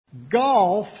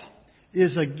Golf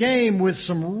is a game with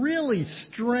some really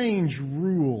strange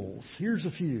rules. Here's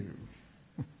a few.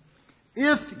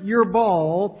 If your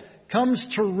ball comes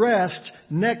to rest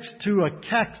next to a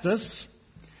cactus,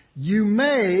 you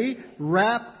may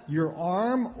wrap your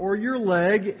arm or your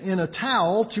leg in a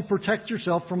towel to protect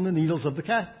yourself from the needles of the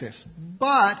cactus.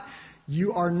 But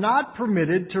you are not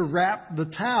permitted to wrap the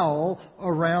towel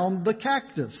around the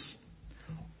cactus.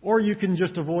 Or you can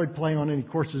just avoid playing on any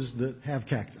courses that have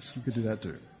cactus. You could do that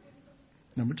too.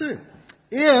 Number 2.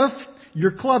 If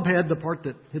your club head, the part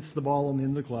that hits the ball on the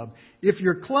end of the club, if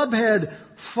your club head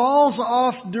falls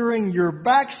off during your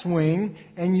backswing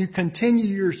and you continue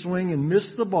your swing and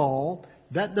miss the ball,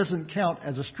 that doesn't count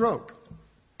as a stroke.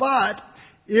 But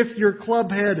if your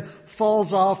club head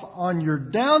falls off on your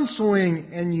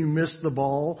downswing and you miss the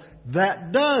ball,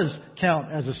 that does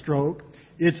count as a stroke.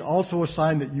 It's also a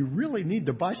sign that you really need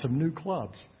to buy some new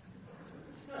clubs.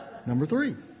 Number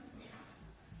 3.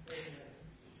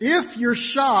 If your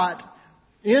shot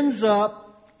ends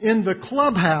up in the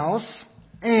clubhouse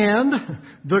and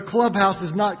the clubhouse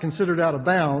is not considered out of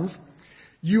bounds,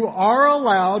 you are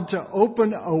allowed to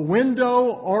open a window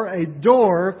or a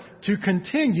door to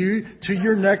continue to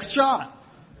your next shot.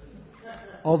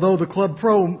 Although the club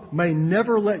pro may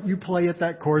never let you play at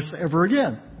that course ever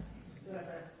again.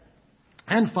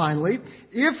 And finally,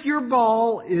 if your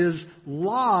ball is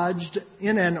lodged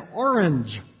in an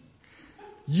orange,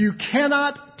 you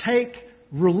cannot take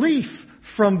relief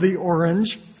from the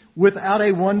orange without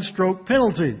a one-stroke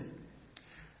penalty.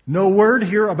 No word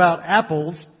here about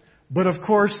apples, but of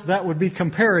course that would be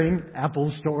comparing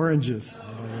apples to oranges.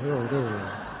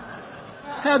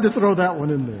 Had to throw that one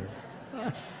in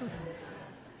there.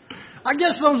 I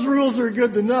guess those rules are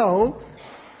good to know,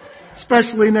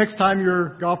 especially next time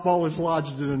your golf ball is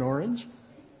lodged in an orange.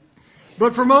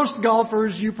 But for most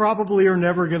golfers, you probably are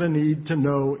never going to need to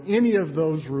know any of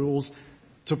those rules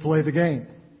to play the game.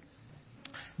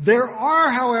 There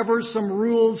are, however, some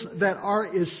rules that are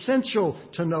essential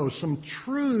to know, some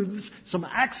truths, some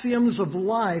axioms of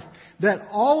life that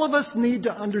all of us need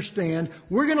to understand.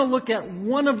 We're going to look at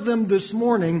one of them this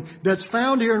morning that's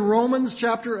found here in Romans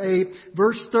chapter 8,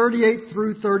 verse 38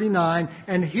 through 39.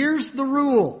 And here's the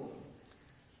rule.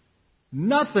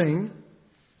 Nothing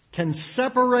can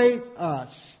separate us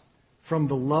from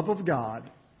the love of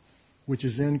God, which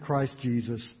is in Christ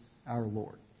Jesus our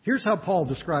Lord. Here's how Paul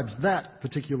describes that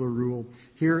particular rule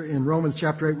here in Romans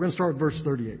chapter 8. We're going to start with verse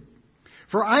 38.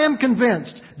 For I am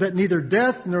convinced that neither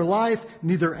death nor life,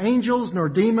 neither angels nor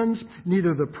demons,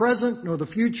 neither the present nor the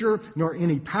future, nor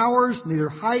any powers, neither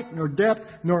height nor depth,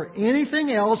 nor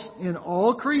anything else in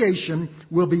all creation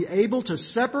will be able to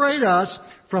separate us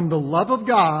from the love of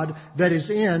God that is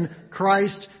in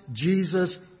Christ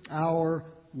Jesus our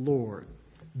Lord.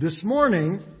 This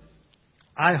morning,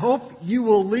 I hope you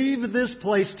will leave this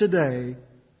place today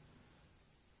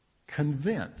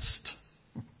convinced.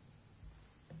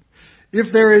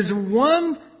 If there is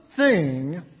one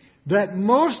thing that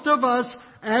most of us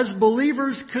as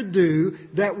believers could do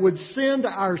that would send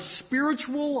our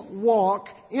spiritual walk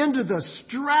into the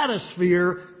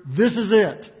stratosphere, this is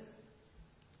it.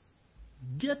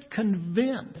 Get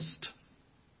convinced.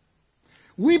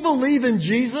 We believe in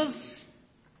Jesus.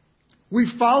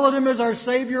 We've followed Him as our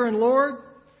Savior and Lord.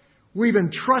 We've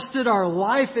entrusted our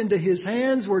life into His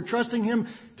hands. We're trusting Him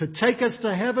to take us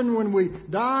to heaven when we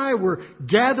die. We're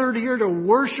gathered here to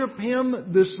worship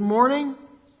Him this morning.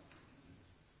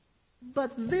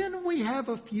 But then we have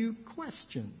a few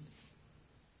questions.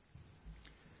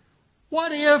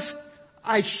 What if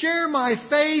I share my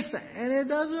faith and it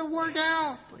doesn't work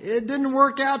out? It didn't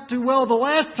work out too well the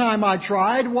last time I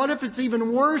tried. What if it's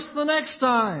even worse the next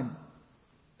time?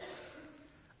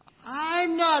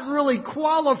 I'm not really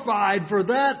qualified for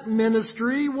that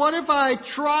ministry. What if I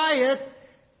try it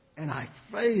and I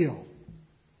fail?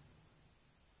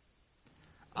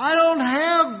 I don't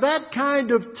have that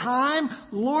kind of time.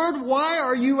 Lord, why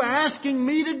are you asking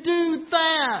me to do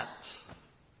that?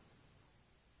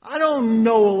 I don't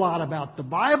know a lot about the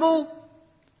Bible.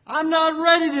 I'm not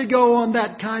ready to go on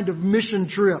that kind of mission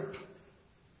trip.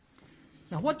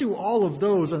 Now, what do all of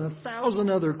those and 1,000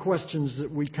 other questions that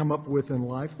we come up with in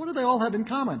life, what do they all have in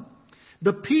common?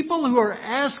 The people who are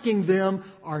asking them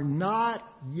are not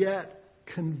yet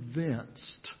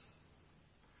convinced.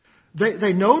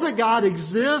 They know that God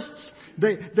exists.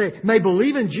 They may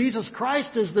believe in Jesus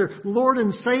Christ as their Lord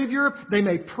and Savior. They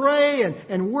may pray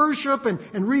and worship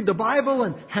and read the Bible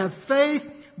and have faith,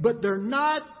 but they're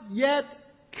not yet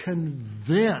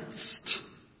convinced.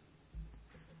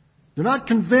 They're not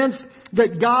convinced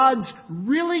that God's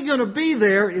really going to be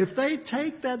there if they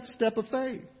take that step of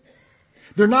faith.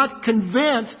 They're not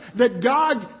convinced that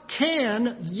God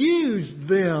can use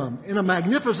them in a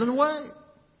magnificent way.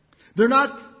 They're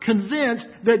not convinced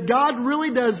that God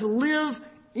really does live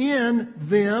in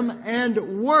them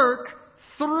and work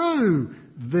through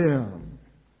them.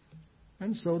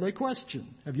 And so they question.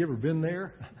 Have you ever been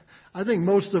there? I think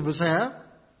most of us have.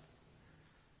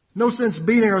 No sense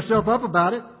beating ourselves up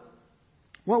about it.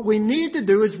 What we need to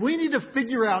do is we need to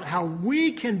figure out how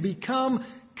we can become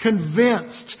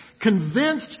convinced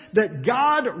that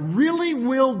God really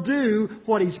will do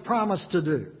what He's promised to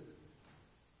do.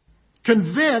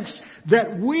 Convinced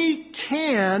that we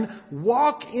can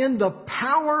walk in the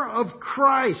power of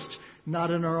Christ,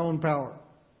 not in our own power.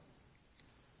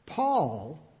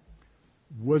 Paul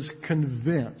was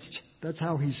convinced. That's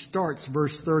how he starts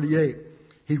verse 38.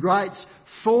 He writes,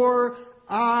 "For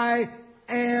I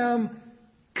am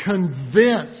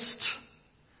convinced."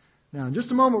 Now, in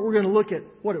just a moment, we're going to look at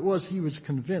what it was he was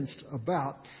convinced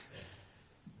about.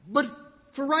 But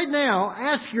for right now,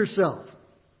 ask yourself,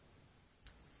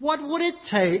 what would it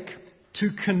take to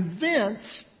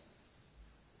convince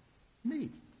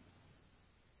me?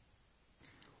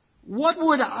 What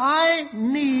would I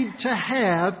need to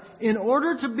have in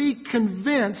order to be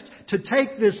convinced to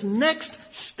take this next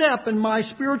step in my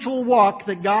spiritual walk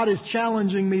that God is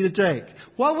challenging me to take?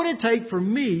 What would it take for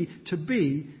me to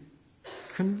be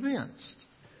convinced?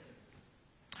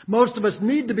 Most of us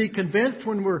need to be convinced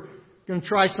when we're going to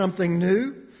try something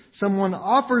new. Someone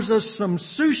offers us some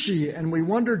sushi and we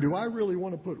wonder, do I really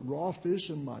want to put raw fish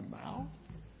in my mouth?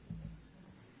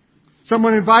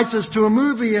 Someone invites us to a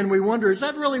movie and we wonder, is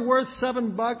that really worth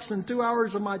 $7 and 2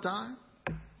 hours of my time?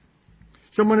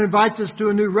 Someone invites us to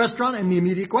a new restaurant and the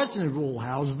immediate question is, well,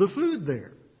 how's the food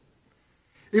there?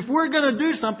 If we're going to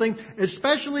do something,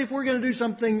 especially if we're going to do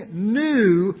something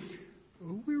new,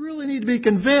 we really need to be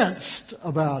convinced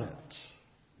about it.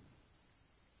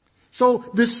 So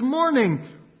this morning,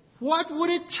 what would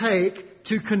it take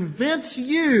to convince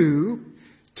you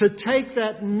to take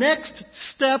that next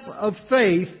step of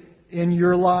faith in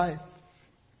your life?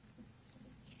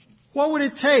 What would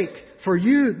it take for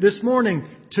you this morning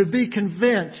to be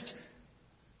convinced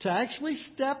to actually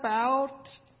step out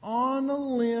on a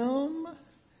limb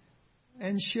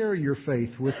and share your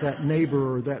faith with that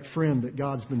neighbor or that friend that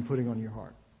God's been putting on your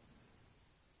heart?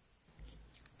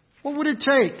 What would it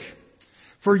take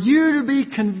for you to be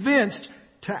convinced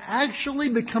to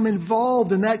actually become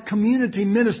involved in that community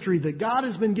ministry that God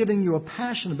has been giving you a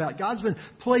passion about? God's been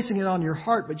placing it on your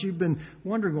heart, but you've been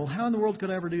wondering, well, how in the world could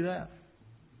I ever do that?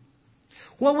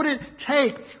 What would it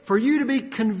take for you to be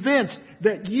convinced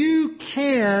that you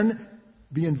can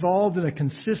be involved in a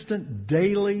consistent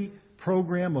daily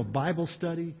program of Bible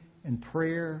study and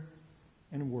prayer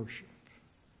and worship?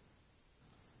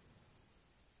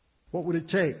 What would it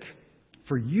take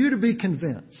for you to be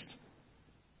convinced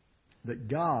that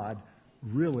God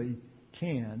really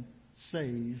can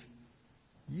save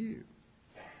you?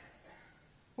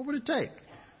 What would it take?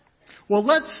 Well,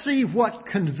 let's see what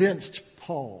convinced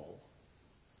Paul.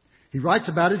 He writes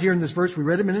about it here in this verse we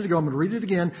read a minute ago. I'm going to read it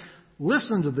again.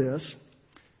 Listen to this.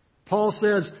 Paul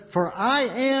says, "For I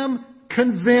am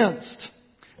convinced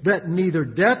that neither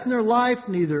death nor life,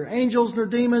 neither angels nor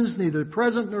demons, neither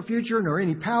present nor future, nor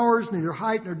any powers, neither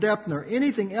height nor depth, nor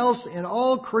anything else in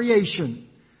all creation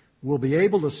will be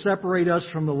able to separate us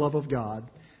from the love of God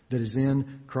that is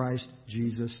in Christ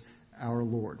Jesus our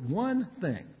Lord." One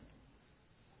thing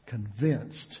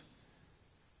convinced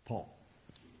Paul: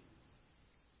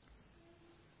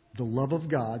 the love of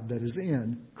God that is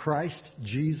in Christ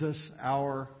Jesus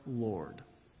our Lord.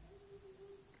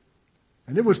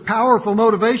 And it was powerful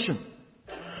motivation.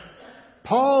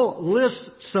 Paul lists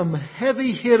some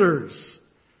heavy hitters,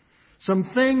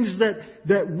 some things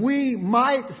that we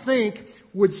might think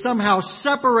would somehow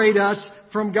separate us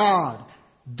from God.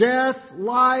 Death,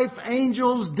 life,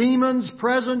 angels, demons,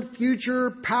 present,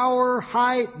 future, power,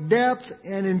 height, depth,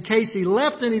 and in case he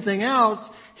left anything else,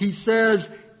 he says,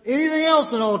 anything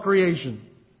else in all creation.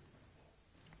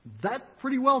 That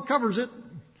pretty well covers it.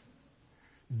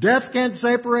 Death can't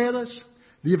separate us.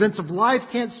 The events of life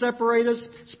can't separate us.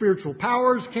 Spiritual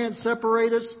powers can't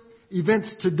separate us.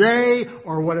 Events today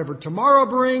or whatever tomorrow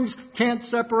brings can't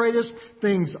separate us.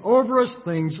 Things over us,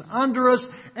 things under us,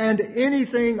 and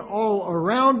anything all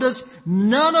around us.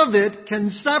 None of it can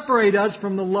separate us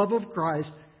from the love of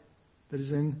Christ that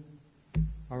is in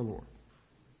our Lord.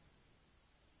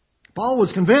 Paul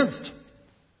was convinced.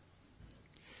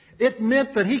 It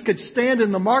meant that he could stand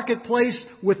in the marketplace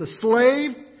with a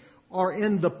slave or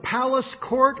in the palace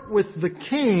court with the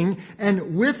king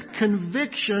and with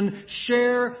conviction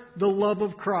share the love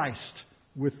of Christ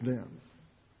with them.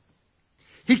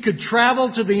 He could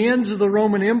travel to the ends of the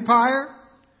Roman Empire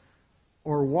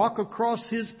or walk across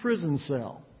his prison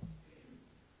cell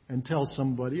and tell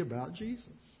somebody about Jesus.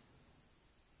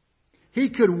 He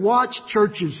could watch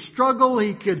churches struggle.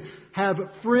 He could have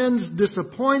friends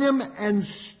disappoint him and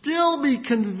still be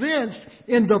convinced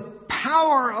in the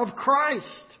power of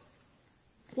Christ.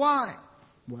 Why?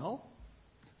 Well,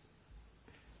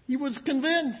 he was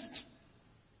convinced.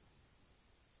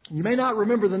 You may not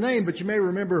remember the name, but you may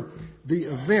remember the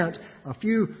event. A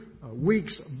few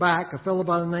weeks back, a fellow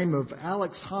by the name of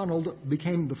Alex Honnold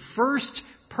became the first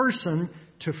person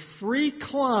to free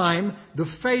climb the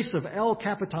face of El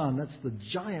Capitan. That's the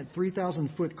giant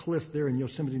 3,000-foot cliff there in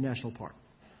Yosemite National Park.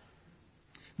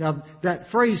 Now, that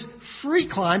phrase, free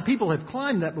climb, people have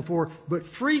climbed that before, but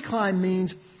free climb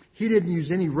means he didn't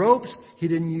use any ropes, he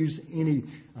didn't use any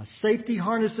safety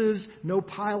harnesses, no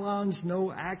pylons,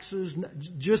 no axes,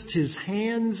 just his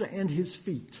hands and his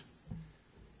feet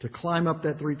to climb up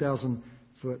that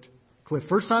 3,000-foot cliff.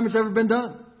 First time it's ever been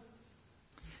done.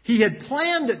 He had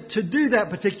planned to do that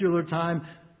particular time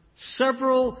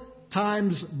several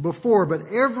times before, but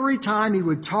every time he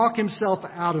would talk himself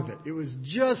out of it. It was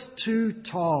just too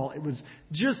tall. It was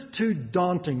just too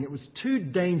daunting. It was too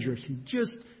dangerous. He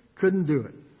just couldn't do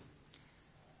it.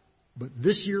 But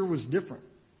this year was different.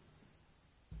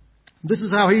 This is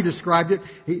how he described it.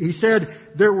 He said,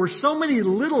 there were so many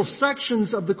little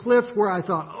sections of the cliff where I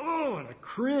thought, oh, and I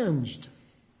cringed.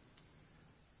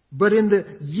 But in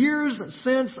the years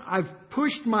since, I've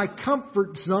pushed my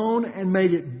comfort zone and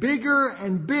made it bigger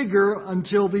and bigger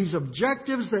until these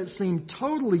objectives that seemed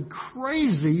totally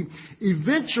crazy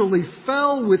eventually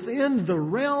fell within the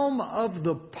realm of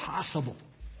the possible.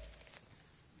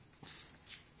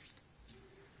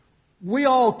 We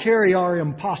all carry our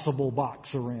impossible box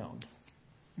around.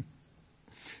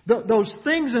 Those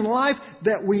things in life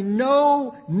that we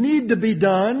know need to be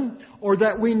done or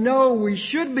that we know we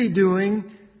should be doing,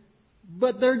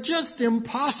 but they're just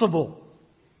impossible,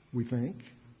 we think.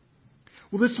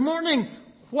 Well, this morning,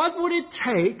 what would it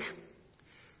take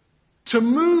to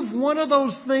move one of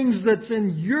those things that's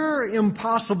in your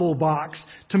impossible box,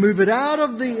 to move it out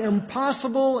of the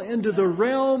impossible into the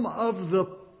realm of the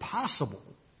possible?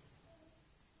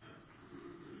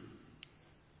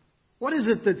 What is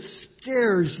it that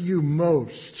scares you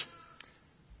most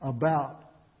about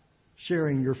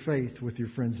sharing your faith with your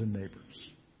friends and neighbors?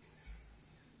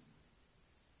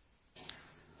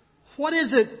 What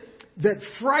is it that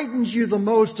frightens you the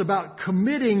most about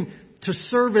committing to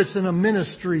service in a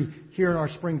ministry here in our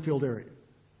Springfield area?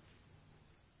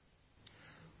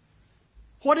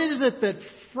 What is it that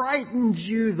frightens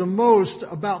you the most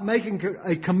about making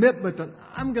a commitment that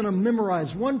I'm going to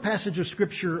memorize one passage of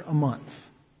Scripture a month?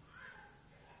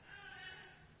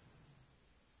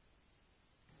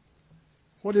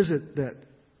 What is it that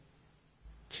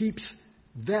keeps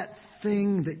that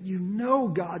thing that you know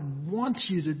God wants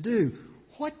you to do?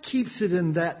 What keeps it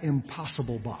in that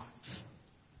impossible box?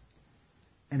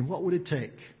 And what would it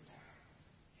take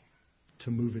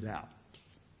to move it out?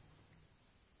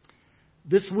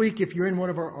 This week, if you're in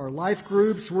one of our life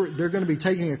groups, they're going to be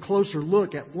taking a closer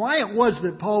look at why it was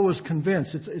that Paul was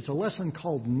convinced. It's a lesson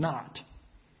called not.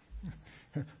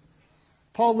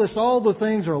 Paul lists all the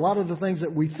things, or a lot of the things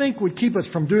that we think would keep us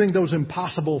from doing those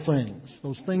impossible things.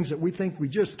 Those things that we think we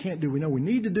just can't do. We know we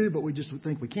need to do, but we just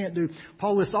think we can't do.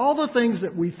 Paul lists all the things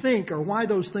that we think are why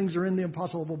those things are in the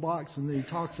impossible box, and then he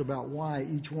talks about why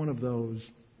each one of those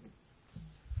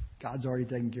God's already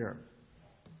taken care of.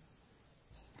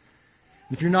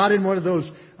 If you're not in one of those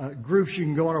groups, you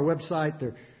can go on our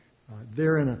website.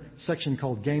 They're in a section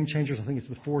called Game Changers. I think it's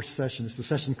the fourth session. It's the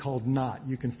session called Not.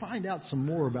 You can find out some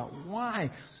more about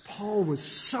why Paul was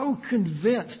so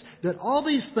convinced that all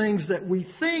these things that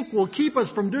we think will keep us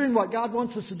from doing what God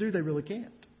wants us to do, they really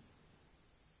can't.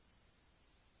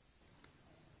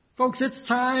 Folks, it's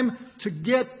time to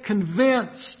get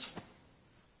convinced.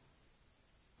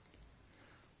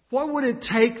 What would it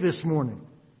take this morning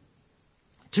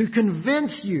to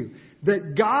convince you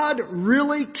that God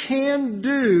really can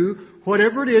do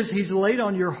whatever it is He's laid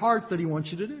on your heart that He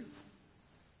wants you to do?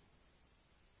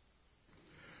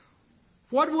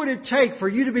 What would it take for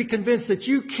you to be convinced that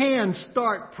you can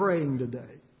start praying today?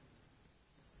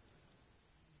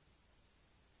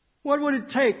 What would it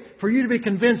take for you to be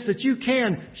convinced that you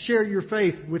can share your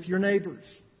faith with your neighbors?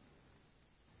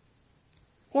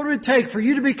 What would it take for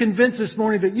you to be convinced this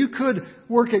morning that you could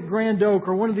work at Grand Oak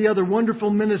or one of the other wonderful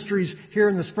ministries here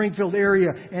in the Springfield area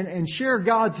and share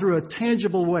God through a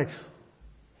tangible way?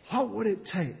 What would it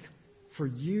take for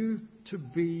you to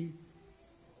be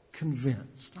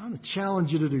convinced? I want to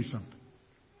challenge you to do something.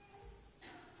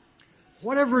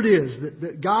 Whatever it is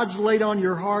that God's laid on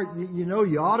your heart, you know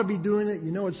you ought to be doing it.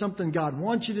 You know it's something God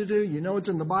wants you to do. You know it's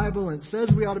in the Bible and it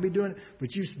says we ought to be doing it,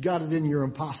 but you've got it in your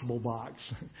impossible box.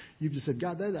 You've just said,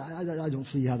 God, I don't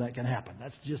see how that can happen.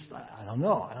 That's just, I don't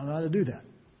know. I don't know how to do that.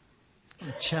 I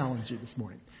want to challenge you this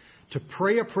morning to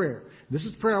pray a prayer. This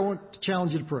is the prayer I want to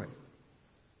challenge you to pray.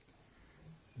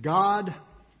 God,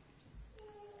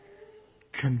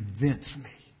 convince me.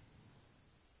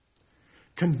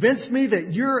 Convince me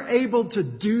that you're able to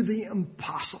do the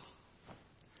impossible.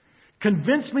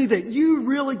 Convince me that you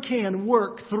really can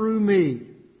work through me.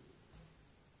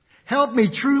 Help me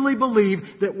truly believe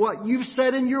that what you've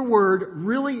said in your word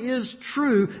really is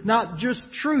true, not just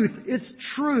truth, it's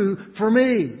true for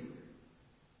me.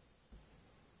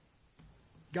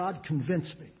 God,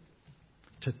 convince me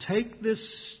to take this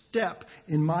step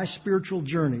in my spiritual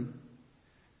journey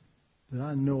that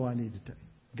I know I need to take.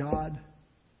 God,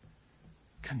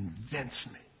 convince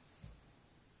me.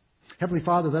 Heavenly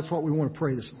Father, that's what we want to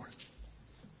pray this morning.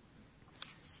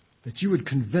 That you would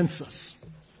convince us.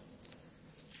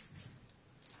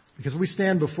 Because we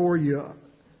stand before you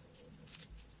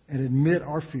and admit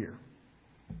our fear.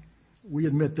 We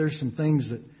admit there's some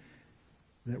things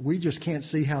that we just can't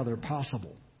see how they're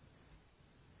possible.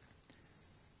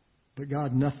 But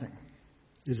God, nothing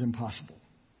is impossible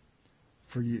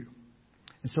for you.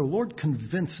 And so, Lord,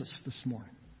 convince us this morning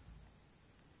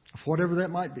of whatever that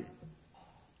might be,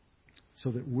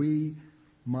 so that we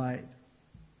might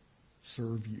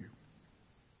serve you.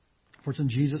 For it's in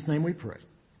Jesus' name we pray.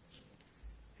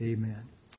 Amen.